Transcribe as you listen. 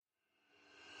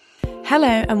Hello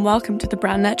and welcome to the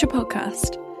Brand Nurture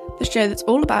Podcast, the show that's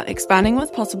all about expanding what's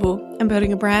possible and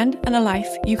building a brand and a life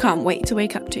you can't wait to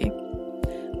wake up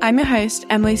to. I'm your host,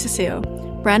 Emily Cecile,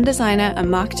 brand designer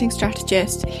and marketing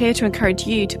strategist, here to encourage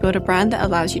you to build a brand that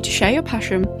allows you to share your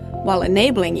passion while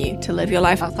enabling you to live your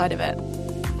life outside of it.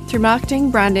 Through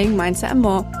marketing, branding, mindset and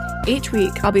more, each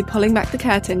week I'll be pulling back the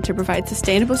curtain to provide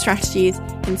sustainable strategies,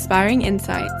 inspiring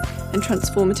insights, and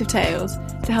transformative tales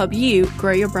to help you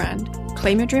grow your brand,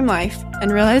 claim your dream life,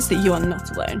 and realize that you are not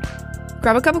alone.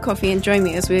 Grab a cup of coffee and join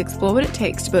me as we explore what it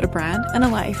takes to build a brand and a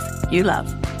life you love.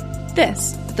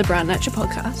 This is the Brand Nurture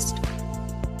Podcast.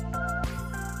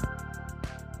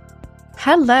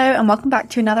 Hello and welcome back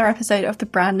to another episode of the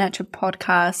Brand Nurture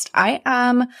Podcast. I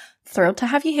am thrilled to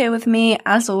have you here with me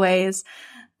as always.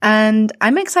 And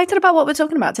I'm excited about what we're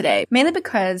talking about today, mainly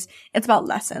because it's about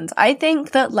lessons. I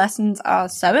think that lessons are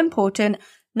so important,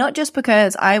 not just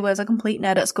because I was a complete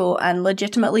nerd at school and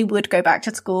legitimately would go back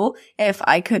to school if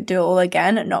I could do it all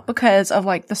again, not because of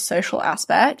the social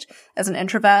aspect. As an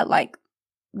introvert,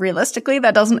 realistically,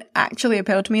 that doesn't actually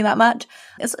appeal to me that much.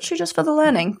 It's actually just for the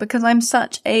learning, because I'm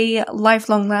such a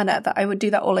lifelong learner that I would do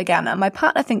that all again. And my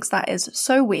partner thinks that is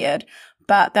so weird,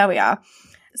 but there we are.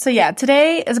 So yeah,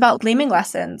 today is about gleaming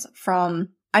lessons from,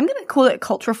 I'm going to call it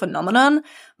cultural phenomenon,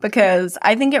 because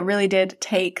I think it really did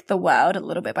take the world a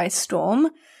little bit by storm.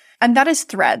 And that is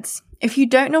Threads. If you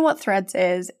don't know what Threads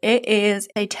is, it is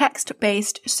a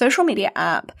text-based social media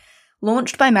app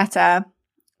launched by Meta,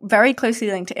 very closely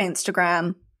linked to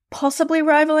Instagram, possibly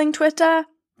rivaling Twitter.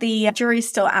 The jury's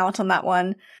still out on that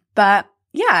one. But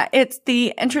yeah, it's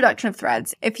the introduction of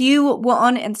Threads. If you were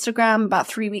on Instagram about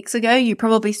 3 weeks ago, you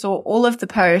probably saw all of the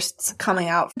posts coming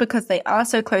out because they are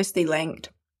so closely linked.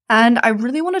 And I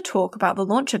really want to talk about the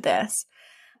launch of this.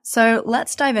 So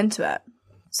let's dive into it.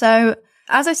 So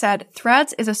as I said,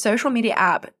 Threads is a social media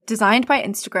app designed by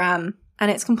Instagram,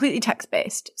 and it's completely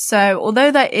text-based. So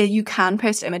although that you can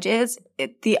post images,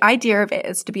 the idea of it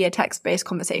is to be a text-based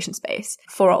conversation space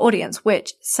for our audience,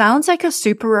 which sounds like a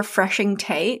super refreshing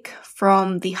take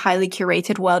from the highly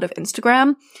curated world of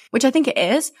Instagram, which I think it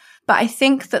is. But I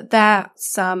think that there are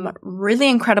some really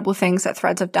incredible things that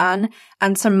Threads have done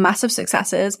and some massive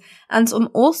successes and some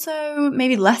also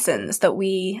maybe lessons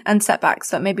and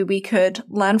setbacks that maybe we could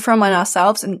learn from on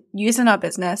ourselves and use in our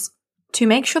business to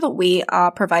make sure that we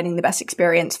are providing the best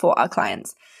experience for our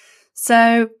clients.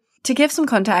 So to give some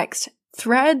context,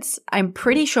 Threads, I'm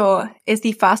pretty sure, is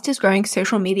the fastest growing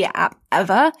social media app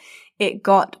ever. It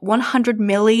got 100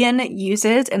 million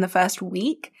users in the first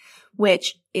week,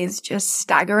 which is just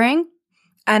staggering.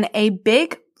 And a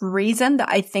big reason that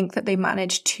I think that they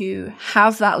managed to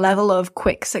have that level of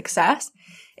quick success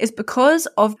is because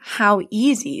of how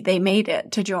easy they made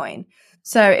it to join.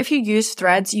 So if you use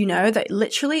Threads, you know that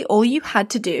literally all you had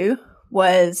to do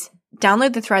was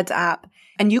download the Threads app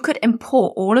and you could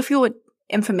import all of your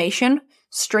information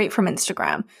straight from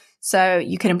Instagram. So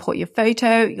you can import your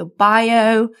photo, your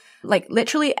bio,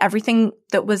 literally everything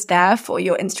that was there for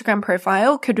your Instagram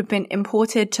profile could have been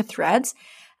imported to Threads,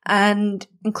 and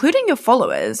including your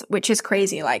followers, which is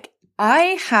crazy.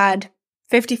 I had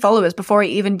 50 followers before I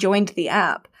even joined the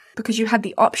app, because you had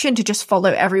the option to just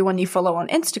follow everyone you follow on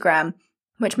Instagram,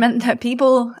 which meant that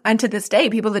people, and to this day,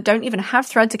 people that don't even have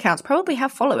Threads accounts probably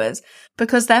have followers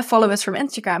because their followers from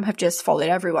Instagram have just followed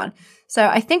everyone. So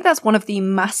I think that's one of the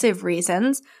massive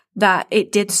reasons that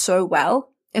it did so well,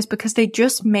 is because they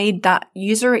just made that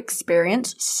user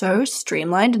experience so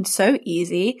streamlined and so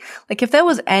easy. If there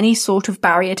was any sort of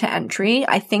barrier to entry,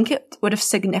 I think it would have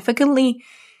significantly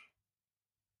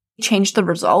changed the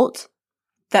result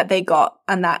that they got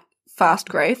and that fast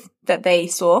growth that they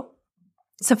saw.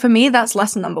 So for me, that's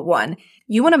lesson number one.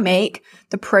 You want to make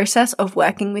the process of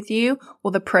working with you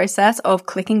or the process of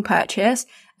clicking purchase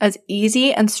as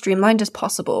easy and streamlined as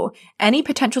possible. Any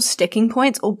potential sticking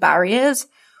points or barriers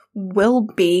will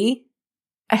be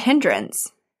a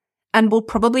hindrance and will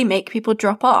probably make people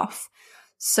drop off.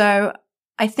 So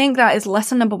I think that is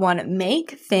lesson number one.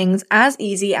 Make things as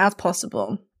easy as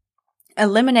possible.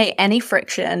 Eliminate any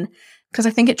friction, because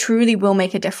I think it truly will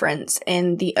make a difference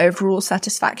in the overall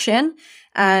satisfaction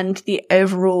and the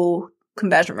overall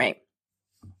conversion rate.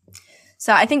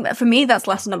 So I think that for me, that's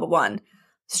lesson number one.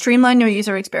 Streamline your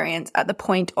user experience at the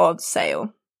point of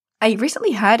sale. I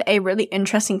recently heard a really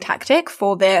interesting tactic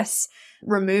for this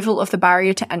removal of the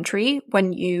barrier to entry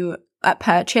when you at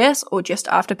purchase or just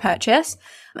after purchase.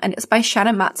 And it's by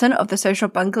Shannon Matson of The Social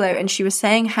Bungalow. And she was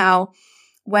saying how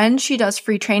when she does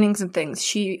free trainings and things,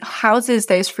 she houses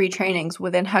those free trainings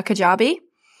within her Kajabi,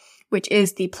 which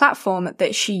is the platform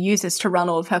that she uses to run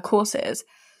all of her courses.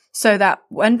 so that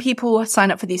when people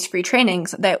sign up for these free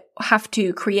trainings, they have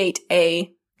to create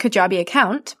a Kajabi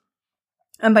account.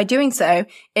 And by doing so,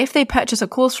 if they purchase a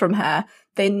course from her,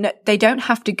 they don't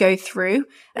have to go through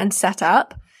and set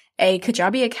up a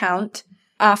Kajabi account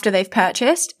after they've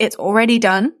purchased. It's already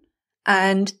done.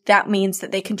 And that means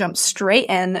that they can jump straight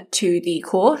in to the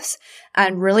course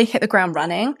and really hit the ground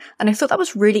running. And I thought that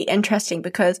was really interesting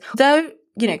because though,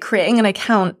 creating an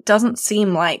account doesn't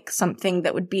seem like something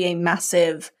that would be a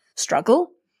massive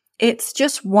struggle, it's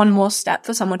just one more step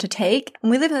for someone to take.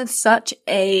 And we live in such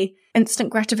a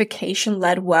instant gratification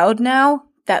led world now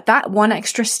that one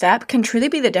extra step can truly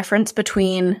be the difference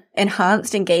between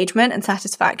enhanced engagement and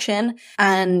satisfaction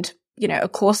and a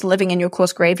course living in your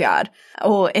course graveyard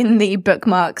or in the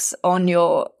bookmarks on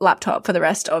your laptop for the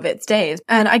rest of its days.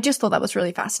 And I just thought that was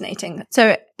really fascinating.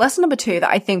 So lesson number 2 that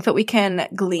I think that we can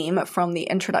glean from the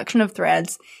introduction of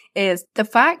Threads is the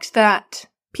fact that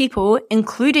people,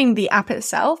 including the app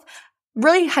itself,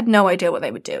 really had no idea what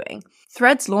they were doing.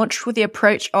 Threads launched with the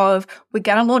approach of, we're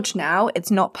going to launch now.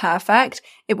 It's not perfect.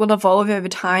 It will evolve over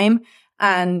time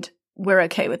and we're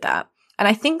okay with that. And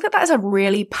I think that is a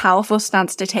really powerful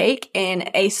stance to take in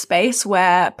a space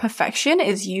where perfection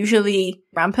is usually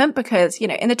rampant because,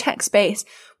 in the tech space,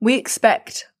 we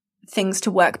expect things to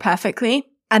work perfectly.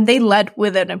 And they led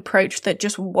with an approach that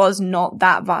just was not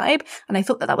that vibe. And I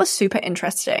thought that was super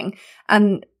interesting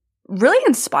and really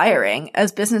inspiring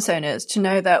as business owners to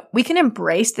know that we can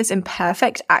embrace this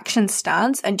imperfect action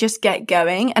stance and just get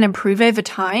going and improve over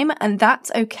time. And that's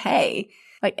okay.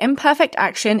 Like, imperfect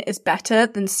action is better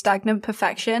than stagnant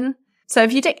perfection. So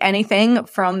if you take anything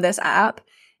from this app,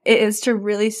 it is to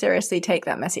really seriously take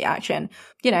that messy action.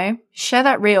 Share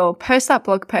that reel, post that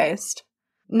blog post.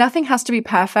 Nothing has to be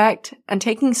perfect, and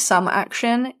taking some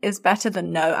action is better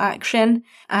than no action.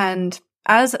 And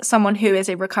as someone who is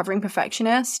a recovering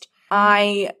perfectionist,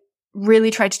 I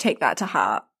really try to take that to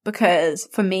heart because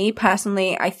for me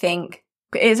personally, I think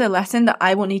it is a lesson that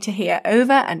I will need to hear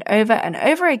over and over and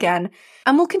over again,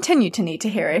 and will continue to need to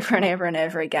hear over and over and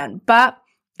over again. But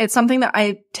it's something that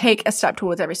I take a step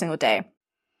towards every single day.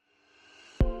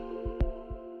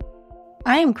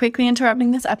 I am quickly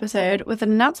interrupting this episode with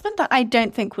an announcement that I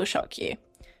don't think will shock you.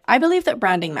 I believe that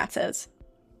branding matters.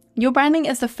 Your branding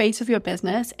is the face of your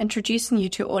business, introducing you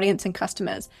to audience and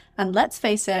customers. And let's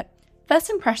face it, first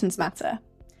impressions matter.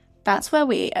 That's where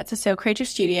we at Cecile Creative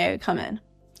Studio come in.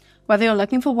 Whether you're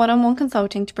looking for one-on-one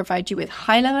consulting to provide you with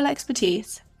high-level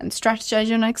expertise and strategize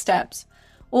your next steps,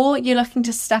 or you're looking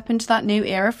to step into that new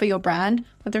era for your brand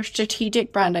with a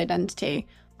strategic brand identity,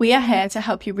 we are here to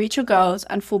help you reach your goals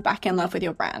and fall back in love with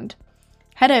your brand.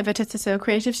 Head over to Cecile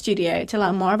Creative Studio to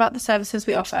learn more about the services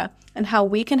we offer and how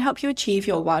we can help you achieve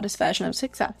your wildest version of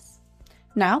success.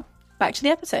 Now, back to the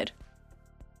episode.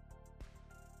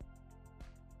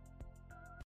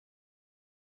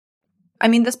 I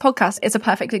mean, this podcast is a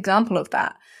perfect example of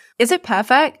that. Is it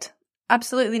perfect?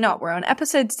 Absolutely not. We're on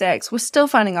episode 6. We're still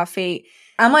finding our feet.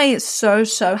 Am I so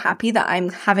happy that I'm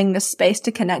having this space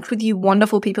to connect with you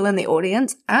wonderful people in the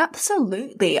audience?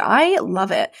 Absolutely. I love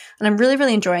it. And I'm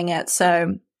really enjoying it.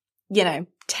 So,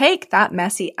 take that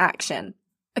messy action.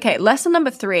 Okay, lesson number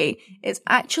 3 is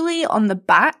actually on the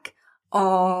back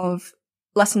of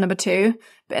lesson number 2,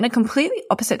 but in a completely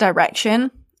opposite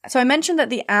direction. So I mentioned that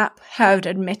the app had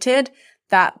admitted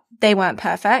that they weren't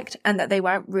perfect and that they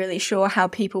weren't really sure how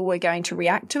people were going to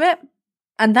react to it.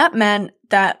 And that meant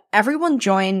that everyone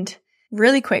joined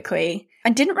really quickly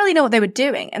and didn't really know what they were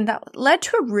doing. And that led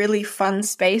to a really fun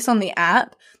space on the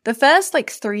app. The first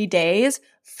 3 days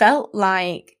felt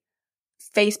like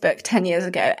Facebook 10 years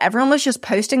ago. Everyone was just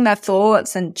posting their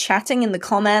thoughts and chatting in the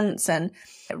comments. And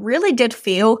it really did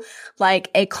feel like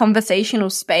a conversational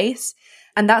space.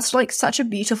 And that's such a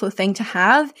beautiful thing to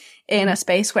have in a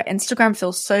space where Instagram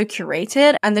feels so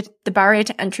curated, and the barrier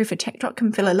to entry for TikTok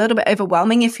can feel a little bit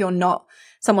overwhelming if you're not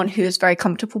someone who is very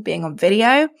comfortable being on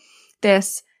video.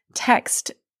 This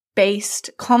text-based,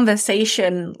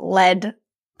 conversation-led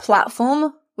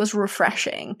platform was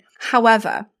refreshing.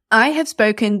 However, I have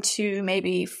spoken to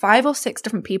maybe 5 or 6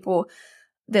 different people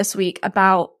this week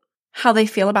about how they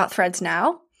feel about Threads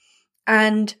now,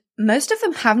 and most of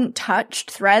them haven't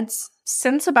touched Threads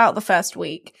since about the first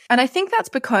week. And I think that's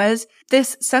because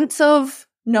this sense of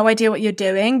no idea what you're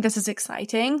doing, this is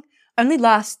exciting, only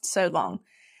lasts so long.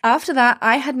 After that,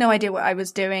 I had no idea what I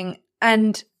was doing.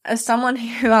 And as someone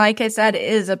who, like I said,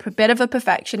 is a bit of a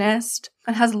perfectionist,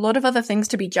 and has a lot of other things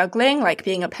to be juggling, like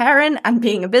being a parent and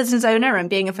being a business owner and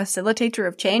being a facilitator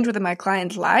of change within my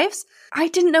clients' lives, I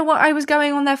didn't know what I was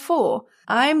going on there for.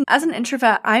 As an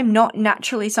introvert, I'm not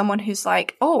naturally someone who's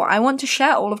like, oh, I want to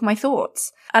share all of my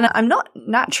thoughts. And I'm not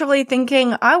naturally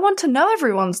thinking, I want to know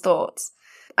everyone's thoughts.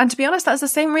 And to be honest, that's the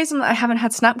same reason that I haven't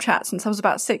had Snapchat since I was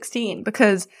about 16,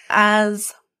 because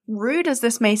as rude as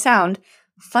this may sound,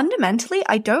 fundamentally,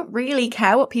 I don't really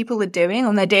care what people are doing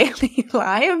on their daily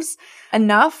lives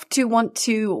enough to want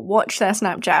to watch their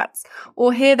Snapchats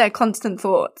or hear their constant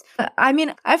thoughts. I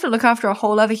mean, I have to look after a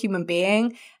whole other human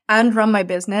being and run my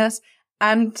business.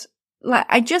 And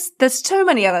there's so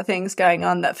many other things going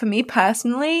on that for me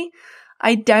personally,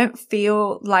 I don't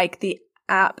feel like the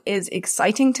app is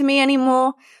exciting to me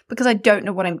anymore because I don't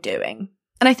know what I'm doing.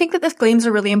 And I think that this gleams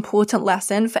a really important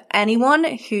lesson for anyone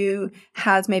who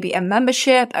has maybe a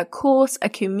membership, a course, a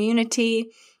community,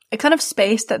 a kind of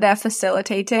space that they're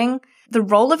facilitating. The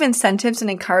role of incentives and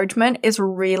encouragement is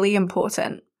really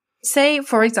important. Say,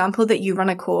 for example, that you run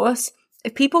a course.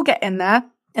 If people get in there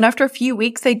and after a few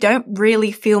weeks, they don't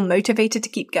really feel motivated to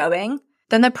keep going,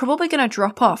 then they're probably going to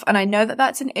drop off. And I know that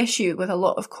that's an issue with a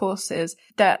lot of courses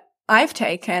that I've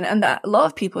taken and that a lot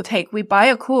of people take. We buy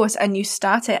a course and you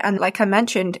start it. And like I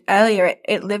mentioned earlier,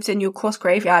 it lives in your course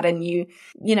graveyard and you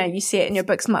see it in your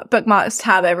bookmarks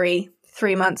tab every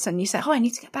 3 months and you say, oh, I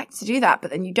need to get back to do that.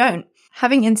 But then you don't.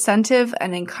 Having incentive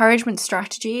and encouragement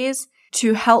strategies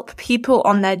to help people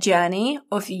on their journey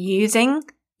of using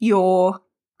your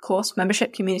course,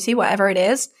 membership, community, whatever it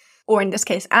is, or in this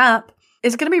case, app,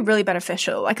 is going to be really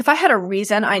beneficial. Like if I had a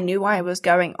reason, I knew why I was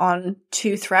going on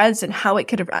to Threads and how it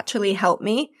could have actually helped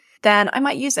me, then I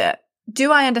might use it.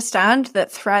 Do I understand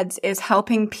that Threads is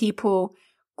helping people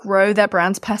grow their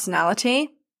brand's personality?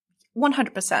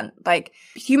 100%. Like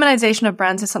humanization of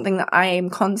brands is something that I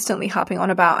am constantly harping on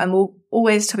about and will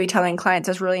always be telling clients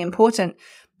is really important.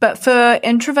 But for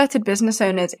introverted business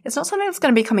owners, it's not something that's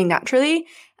going to be coming naturally.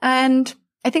 And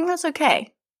I think that's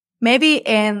okay. Maybe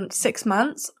in 6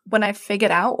 months when I've figured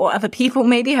out, or other people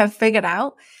maybe have figured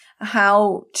out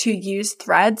how to use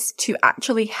Threads to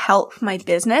actually help my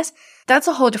business, that's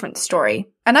a whole different story.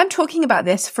 And I'm talking about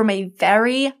this from a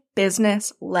very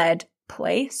business-led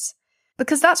place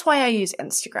because that's why I use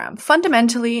Instagram.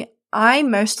 Fundamentally, I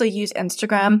mostly use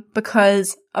Instagram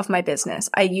because of my business.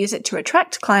 I use it to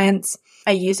attract clients.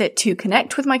 I use it to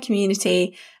connect with my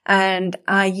community, and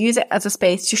I use it as a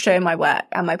space to show my work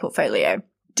and my portfolio.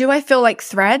 Do I feel like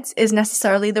Threads is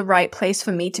necessarily the right place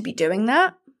for me to be doing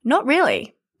that? Not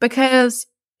really. Because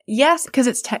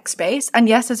it's text-based, and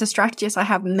yes, as a strategist, I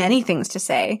have many things to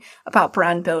say about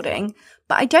brand building,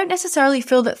 but I don't necessarily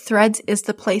feel that Threads is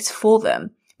the place for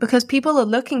them because people are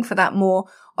looking for that more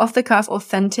off-the-cuff,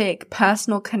 authentic,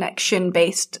 personal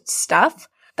connection-based stuff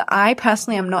that I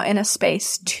personally am not in a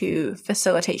space to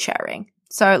facilitate sharing.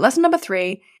 So lesson number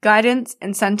 3, guidance,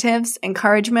 incentives,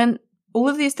 encouragement. All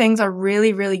of these things are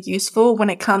really, really useful when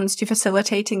it comes to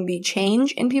facilitating the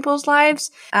change in people's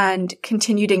lives and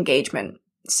continued engagement.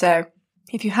 So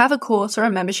if you have a course or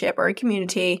a membership or a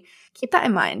community, keep that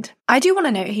in mind. I do want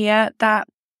to note here that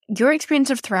your experience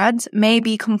of Threads may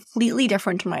be completely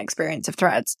different to my experience of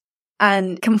Threads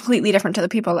and completely different to the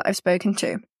people that I've spoken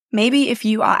to. Maybe if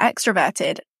you are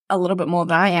extroverted a little bit more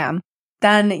than I am,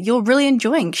 then you're really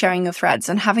enjoying sharing your Threads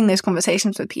and having those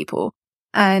conversations with people.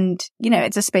 And,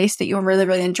 it's a space that you're really,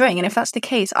 really enjoying. And if that's the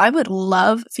case, I would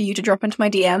love for you to drop into my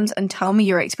DMs and tell me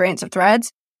your experience of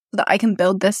Threads so that I can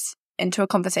build this into a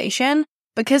conversation,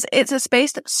 because it's a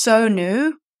space that's so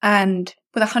new, and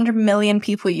with 100 million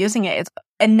people using it, it's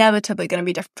inevitably going to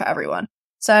be different for everyone.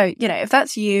 So, if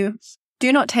that's you,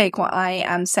 do not take what I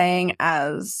am saying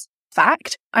as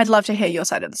fact. I'd love to hear your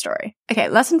side of the story. Okay,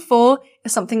 lesson 4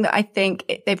 is something that I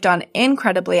think they've done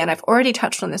incredibly, and I've already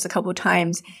touched on this a couple of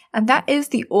times, and that is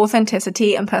the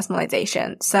authenticity and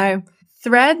personalization. So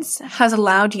Threads has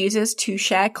allowed users to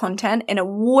share content in a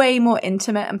way more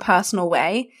intimate and personal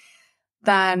way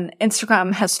than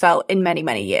Instagram has felt in many,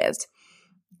 many years.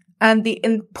 And the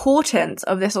importance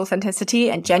of this authenticity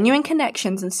and genuine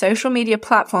connections in social media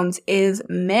platforms is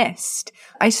missed.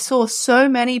 I saw so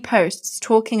many posts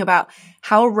talking about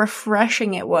how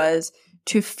refreshing it was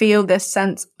to feel this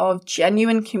sense of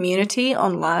genuine community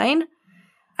online.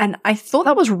 And I thought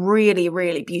that was really,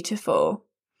 really beautiful.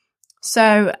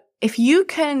 So if you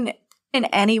can in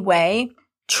any way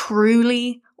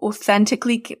truly,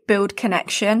 authentically build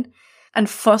connection and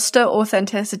foster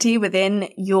authenticity within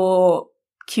your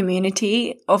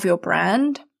community of your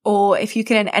brand, or if you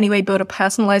can in any way build a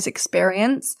personalized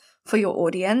experience for your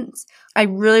audience, I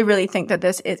really, really think that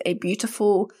this is a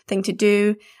beautiful thing to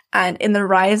do. and in the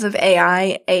rise of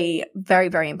AI, a very,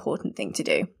 very important thing to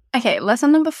do. Okay,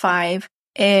 lesson number 5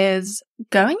 is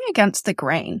going against the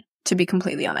grain, to be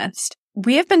completely honest.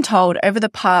 We have been told over the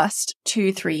past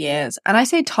 2-3 years, and I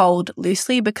say told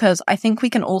loosely because I think we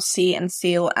can all see and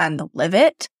feel and live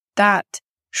it, that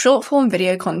short form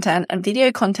video content and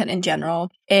video content in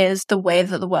general is the way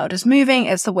that the world is moving.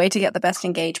 It's the way to get the best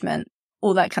engagement,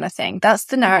 all that kind of thing. That's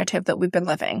the narrative that we've been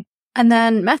living. And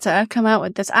then Meta come out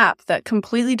with this app that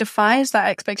completely defies that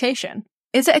expectation.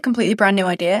 Is it a completely brand new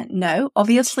idea? No,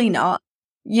 obviously not.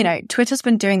 You know, Twitter's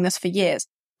been doing this for years,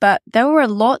 but there were a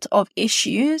lot of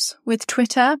issues with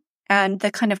Twitter and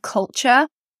the kind of culture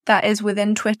that is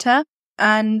within Twitter.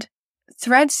 And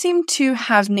Threads seem to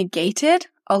have negated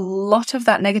a lot of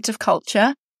that negative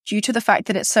culture due to the fact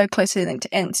that it's so closely linked to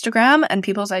Instagram and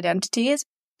people's identities,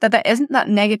 that there isn't that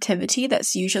negativity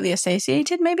that's usually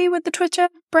associated maybe with the Twitter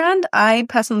brand. I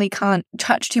personally can't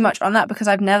touch too much on that because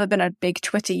I've never been a big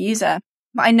Twitter user.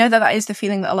 But I know that that is the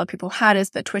feeling that a lot of people had, is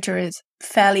that Twitter is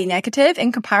fairly negative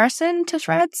in comparison to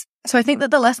Threads. So I think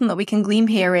that the lesson that we can glean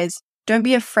here is don't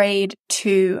be afraid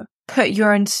to put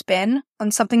your own spin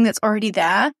on something that's already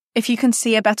there if you can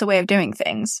see a better way of doing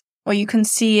things, or you can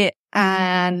see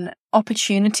an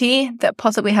opportunity that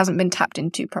possibly hasn't been tapped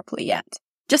into properly yet.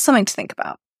 Just something to think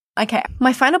about. Okay,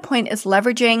 my final point is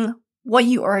leveraging what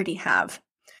you already have.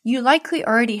 You likely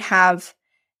already have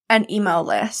an email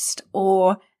list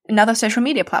or another social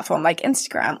media platform like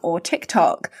Instagram or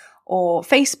TikTok or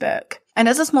Facebook. And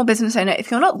as a small business owner,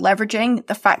 if you're not leveraging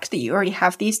the fact that you already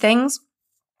have these things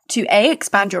to A,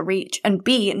 expand your reach, and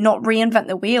B, not reinvent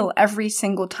the wheel every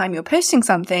single time you're posting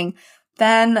something,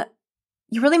 then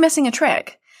you're really missing a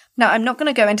trick. Now, I'm not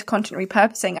going to go into content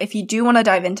repurposing. If you do want to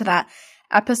dive into that,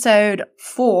 episode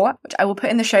 4, which I will put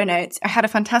in the show notes, I had a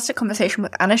fantastic conversation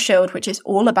with Anna Schild, which is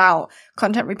all about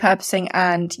content repurposing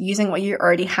and using what you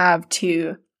already have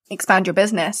to expand your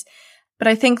business. But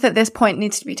I think that this point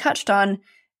needs to be touched on,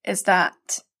 is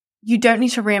that you don't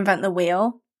need to reinvent the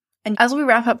wheel. And as we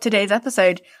wrap up today's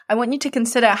episode, I want you to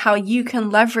consider how you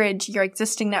can leverage your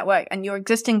existing network and your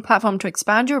existing platform to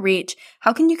expand your reach.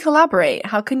 How can you collaborate?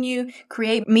 How can you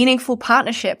create meaningful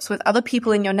partnerships with other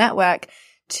people in your network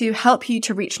to help you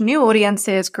to reach new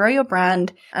audiences, grow your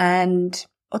brand, and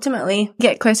ultimately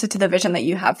get closer to the vision that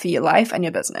you have for your life and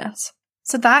your business?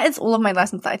 So that is all of my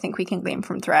lessons that I think we can glean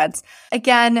from Threads.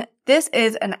 Again, this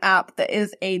is an app that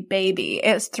is a baby.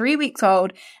 It's 3 weeks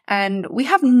old and we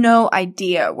have no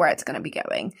idea where it's going to be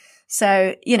going.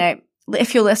 So, you know,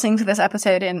 if you're listening to this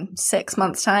episode in 6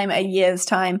 months' time, a year's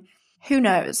time, who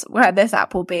knows where this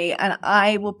app will be. And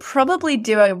I will probably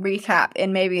do a recap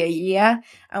in maybe a year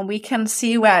and we can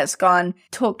see where it's gone,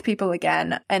 talk to people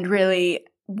again, and really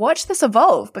watch this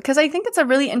evolve, because I think it's a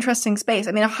really interesting space.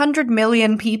 I mean, 100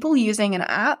 million people using an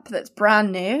app that's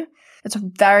brand new. It's a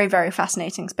very, very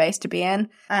fascinating space to be in.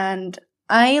 And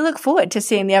I look forward to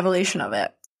seeing the evolution of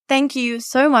it. Thank you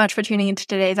so much for tuning into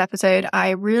today's episode. I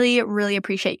really, really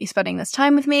appreciate you spending this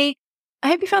time with me. I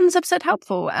hope you found this episode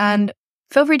helpful, and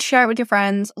feel free to share it with your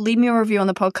friends. Leave me a review on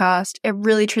the podcast. It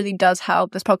really, truly does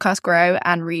help this podcast grow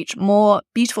and reach more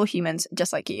beautiful humans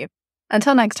just like you.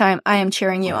 Until next time, I am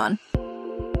cheering you on.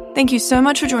 Thank you so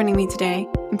much for joining me today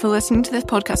and for listening to this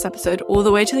podcast episode all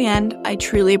the way to the end. I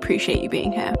truly appreciate you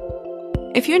being here.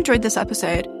 If you enjoyed this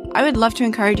episode, I would love to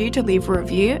encourage you to leave a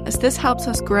review, as this helps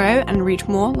us grow and reach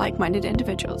more like-minded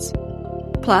individuals.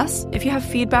 Plus, if you have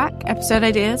feedback, episode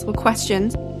ideas, or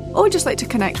questions, or would just like to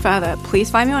connect further, please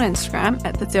find me on Instagram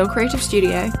at The Zeal Creative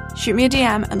Studio, shoot me a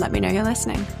DM and let me know you're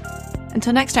listening.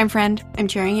 Until next time, friend, I'm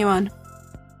cheering you on.